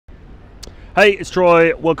Hey, it's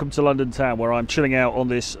Troy. Welcome to London Town, where I'm chilling out on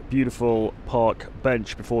this beautiful park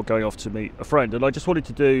bench before going off to meet a friend. And I just wanted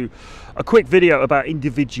to do a quick video about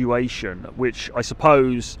individuation, which I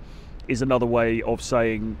suppose is another way of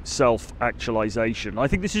saying self-actualization. I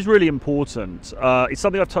think this is really important. It's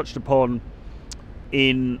something I've touched upon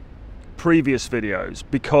in previous videos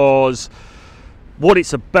because what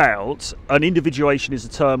it's about, and individuation is a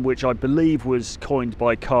term which I believe was coined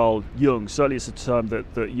by Carl Jung. Certainly it's a term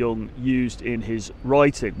that Jung used in his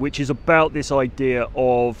writing, which is about this idea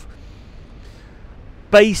of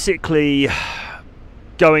basically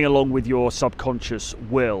going along with your subconscious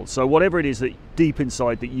will. So whatever it is that deep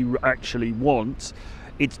inside that you actually want,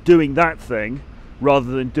 it's doing that thing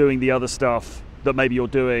rather than doing the other stuff that maybe you're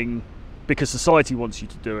doing because society wants you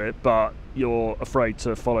to do it, but you're afraid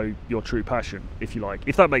to follow your true passion, if you like,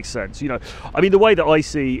 if that makes sense. You know, I mean, the way that I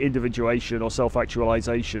see individuation or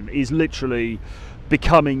self-actualization is literally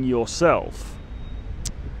becoming yourself.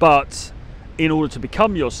 But in order to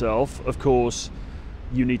become yourself, of course,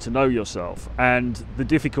 you need to know yourself. And the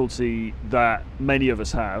difficulty that many of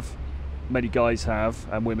us have, many guys have,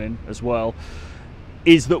 and women as well,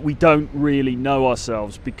 is that we don't really know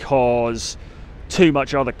ourselves because too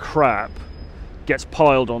much other crap gets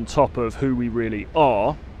piled on top of who we really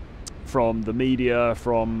are, from the media,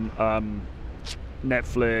 from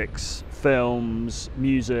Netflix, films,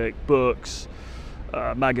 music, books,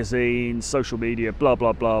 magazines, social media, blah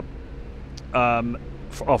blah blah,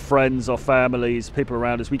 our friends, our families, people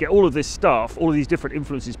around us. We get all of this stuff, all of these different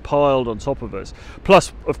influences piled on top of us,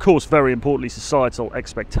 plus of course, very importantly, societal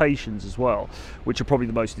expectations as well, which are probably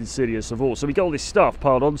the most insidious of all. So we get all this stuff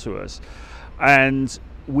piled onto us, and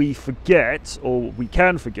we forget, or we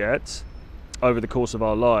can forget over the course of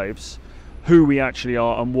our lives, who we actually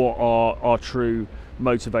are and what our true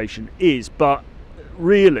motivation is. But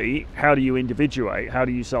really, how do you individuate? How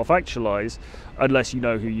do you self-actualize unless you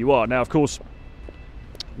know who you are? Now, of course,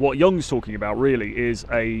 what Jung's talking about really is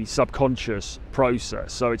a subconscious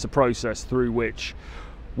process. So it's a process through which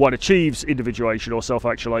one achieves individuation or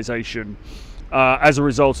self-actualization as a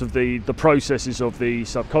result of the processes of the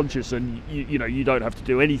subconscious, and you know, you don't have to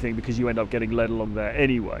do anything because you end up getting led along there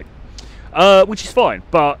anyway, which is fine.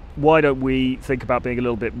 But why don't we think about being a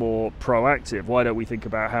little bit more proactive? Why don't we think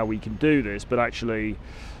about how we can do this, but actually,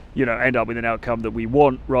 you know, end up with an outcome that we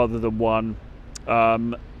want rather than one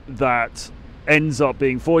that ends up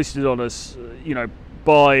being foisted on us, you know,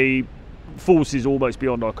 by forces almost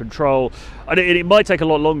beyond our control, and it might take a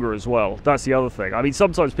lot longer as well. That's the other thing. I mean,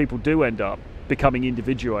 sometimes people do end up becoming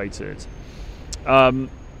individuated,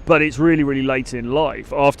 but it's really, really late in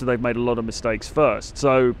life after they've made a lot of mistakes first.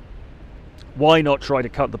 So why not try to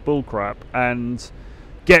cut the bullcrap and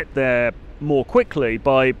get there more quickly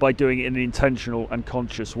by doing it in an intentional and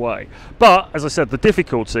conscious way? But as I said, the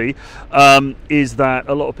difficulty is that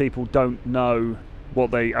a lot of people don't know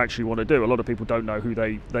what they actually want to do. A lot of people don't know who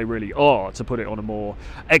they really are, to put it on a more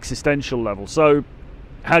existential level. So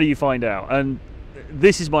how do you find out? And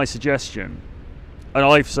this is my suggestion, and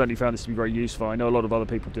I've certainly found this to be very useful. I know a lot of other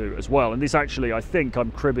people do as well. And this actually, I think I'm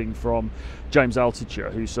cribbing from James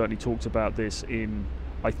Altucher, who certainly talked about this in,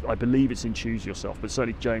 I believe it's in Choose Yourself, but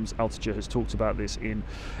certainly James Altucher has talked about this in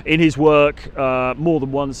his work more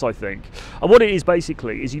than once, I think. And what it is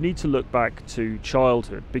basically is you need to look back to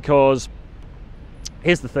childhood, because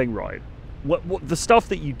here's the thing, right? What the stuff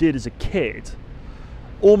that you did as a kid,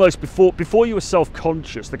 almost before you were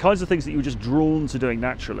self-conscious, the kinds of things that you were just drawn to doing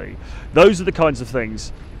naturally, those are the kinds of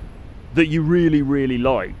things that you really, really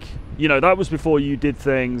like. You know, that was before you did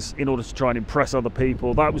things in order to try and impress other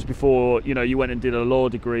people. That was before, you know, you went and did a law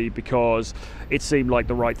degree because it seemed like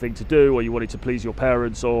the right thing to do, or you wanted to please your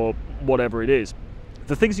parents, or whatever it is.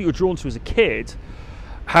 The things that you were drawn to as a kid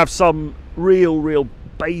have some real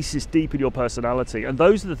basis deep in your personality, and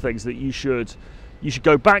those are the things that you should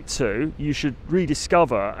go back to, you should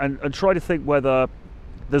rediscover, and try to think whether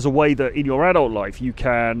there's a way that in your adult life you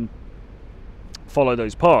can follow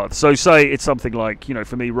those paths. So say it's something like, you know,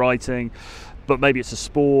 for me, writing, but maybe it's a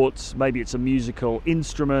sport, maybe it's a musical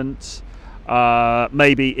instrument,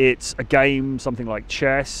 maybe it's a game, something like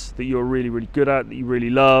chess that you're really, really good at, that you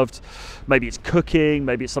really loved, maybe it's cooking,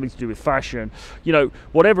 maybe it's something to do with fashion. You know,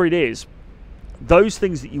 whatever it is, those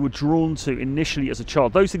things that you were drawn to initially as a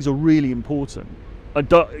child, those things are really important.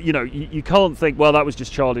 You know, you can't think, well, that was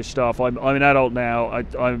just childish stuff. I'm an adult now.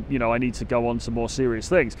 I need to go on to more serious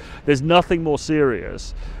things. There's nothing more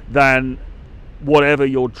serious than whatever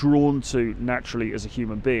you're drawn to naturally as a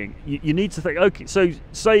human being. You need to think, okay, so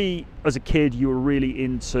say as a kid you were really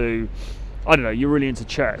into, I don't know, you're really into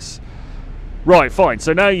chess. Right, fine.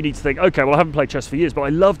 So now you need to think, okay, well, I haven't played chess for years, but I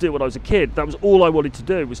loved it when I was a kid. That was all I wanted to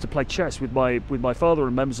do, was to play chess with my father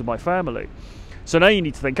and members of my family. So now you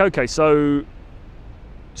need to think, okay, so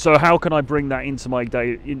how can I bring that into my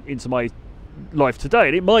day, into my life today?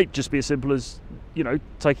 And it might just be as simple as, you know,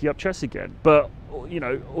 taking up chess again. But, you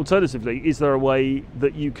know, alternatively, is there a way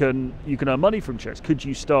that you can earn money from chess? Could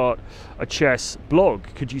you start a chess blog?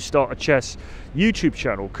 Could you start a chess YouTube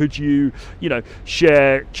channel? Could you, you know,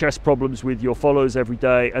 share chess problems with your followers every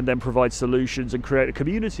day and then provide solutions and create a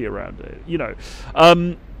community around it? You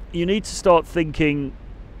know, you need to start thinking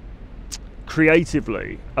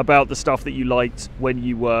creatively about the stuff that you liked when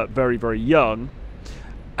you were very, very young,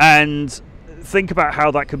 and think about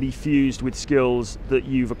how that can be fused with skills that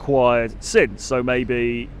you've acquired since. So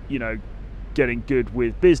maybe, you know, getting good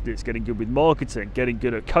with business, getting good with marketing, getting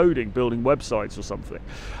good at coding, building websites or something,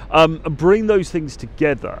 and bring those things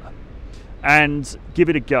together and give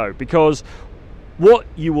it a go. Because what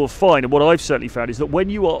you will find, and what I've certainly found, is that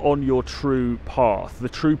when you are on your true path, the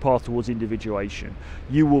true path towards individuation,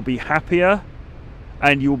 you will be happier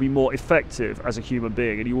and you will be more effective as a human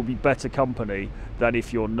being, and you will be better company than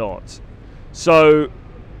if you're not. So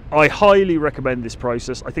I highly recommend this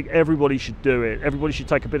process. I think everybody should do it. Everybody should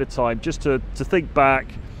take a bit of time just to think back,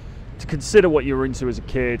 to consider what you were into as a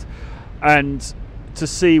kid, and to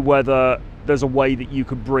see whether there's a way that you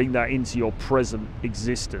can bring that into your present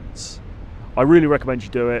existence. I really recommend you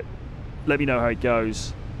do it. Let me know how it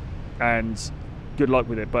goes, and good luck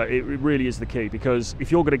with it. But it really is the key, because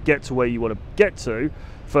if you're going to get to where you want to get to,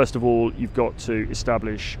 first of all, you've got to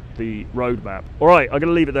establish the roadmap. All right, I'm going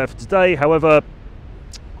to leave it there for today. However,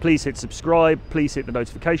 please hit subscribe, please hit the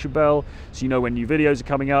notification bell so you know when new videos are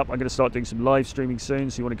coming up. I'm going to start doing some live streaming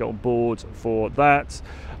soon, so you want to get on board for that.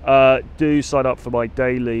 Do sign up for my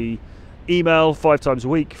daily email 5 times a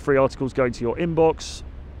week, free articles going to your inbox,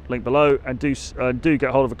 link below, and do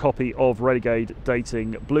get hold of a copy of Renegade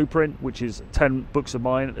Dating Blueprint, which is 10 books of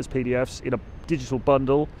mine as PDFs in a digital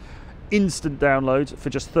bundle. Instant download for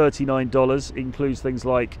just $39. It includes things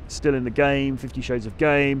like Still in the Game, 50 Shades of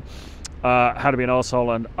Game, How to Be an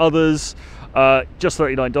Arsehole, and others. Just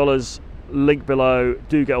 $39. Link below.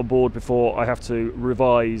 Do get on board before I have to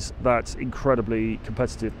revise that incredibly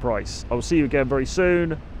competitive price. I will see you again very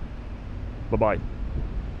soon. Bye-bye.